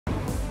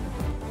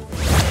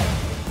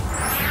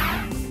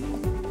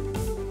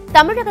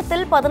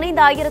தமிழகத்தில்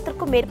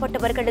 15,000க்கும்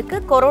மேற்பட்டவர்களுக்கு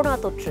கொரோனா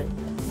தொற்று.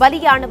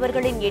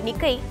 பலியானவர்களின்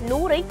எண்ணிக்கை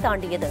 100ஐ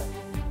தாண்டியது.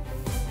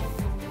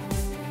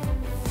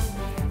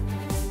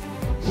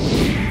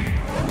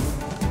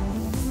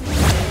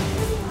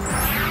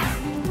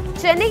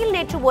 சென்னையில்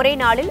நேற்று ஒரே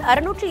நாளில்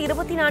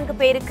 624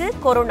 பேருக்கு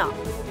கொரோனா.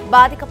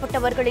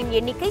 பாதிக்கப்பட்டவர்களின்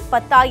எண்ணிக்கை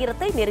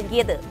 10,000ஐ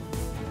நெருங்கியது.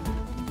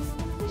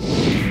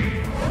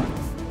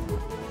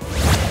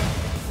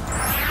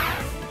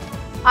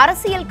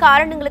 அரசியல்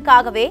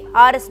காரணங்களுக்காகவே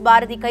RS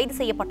பாரதி கைது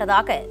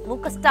செய்யப்பட்டதாக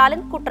மு.க.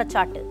 ஸ்டாலின்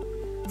குற்றச்சாட்டு.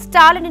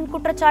 ஸ்டாலினின்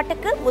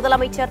குற்றச்சாட்டுக்கு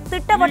முதலமைச்சர்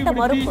திட்டவட்ட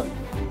மறுப்பு.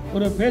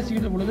 ஒரு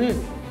பேசுகின்ற பொழுது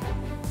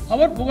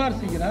அவர் புகார்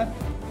செய்கிறார்.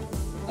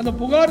 அந்த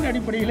புகாரின்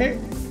அடிப்படையிலே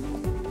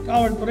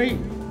காவல்துறை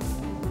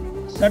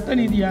சட்ட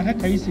ரீதியாக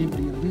கைது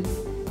செய்யப்படுகிறது.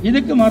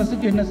 இதுக்கும்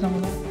அரசுக்கு என்ன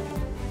சம்பந்தம்?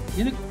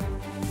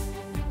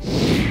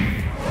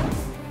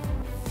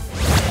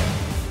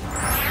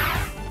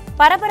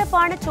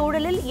 பரபரப்பான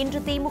சூழலில் இன்று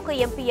திமுக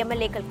MP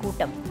MLA-க்கள்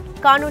கூட்டம்.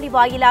 காணொலி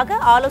வாயிலாக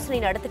ஆலோசனை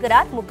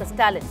நடத்துகிறார் மு.க.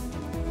 ஸ்டாலின்.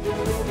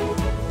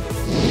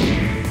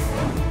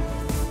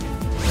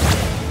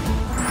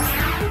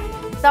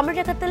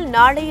 தமிழகத்தில்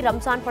நாளை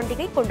ரம்ஜான்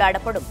பண்டிகை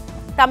கொண்டாடப்படும்.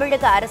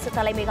 தமிழக அரசு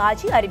தலைமை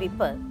காஜி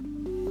அறிவிப்பு.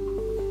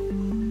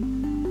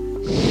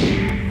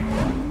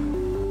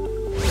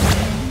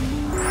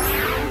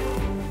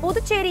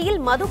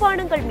 புதுச்சேரியில்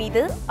மதுபானங்கள்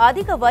மீது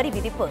அதிக வரி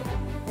விதிப்பு.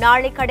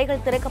 நாளை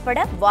கடைகள் திறக்கப்பட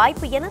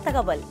வாய்ப்பு என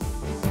தகவல்.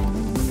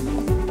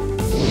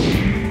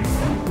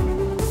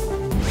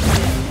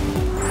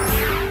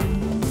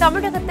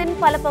 தமிழகத்தின்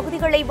பல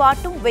பகுதிகளை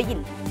வாட்டும்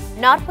வெயில்.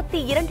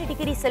 42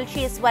 டிகிரி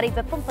செல்சியஸ் வரை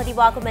வெப்பம்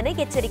பதிவாகும் என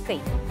எச்சரிக்கை.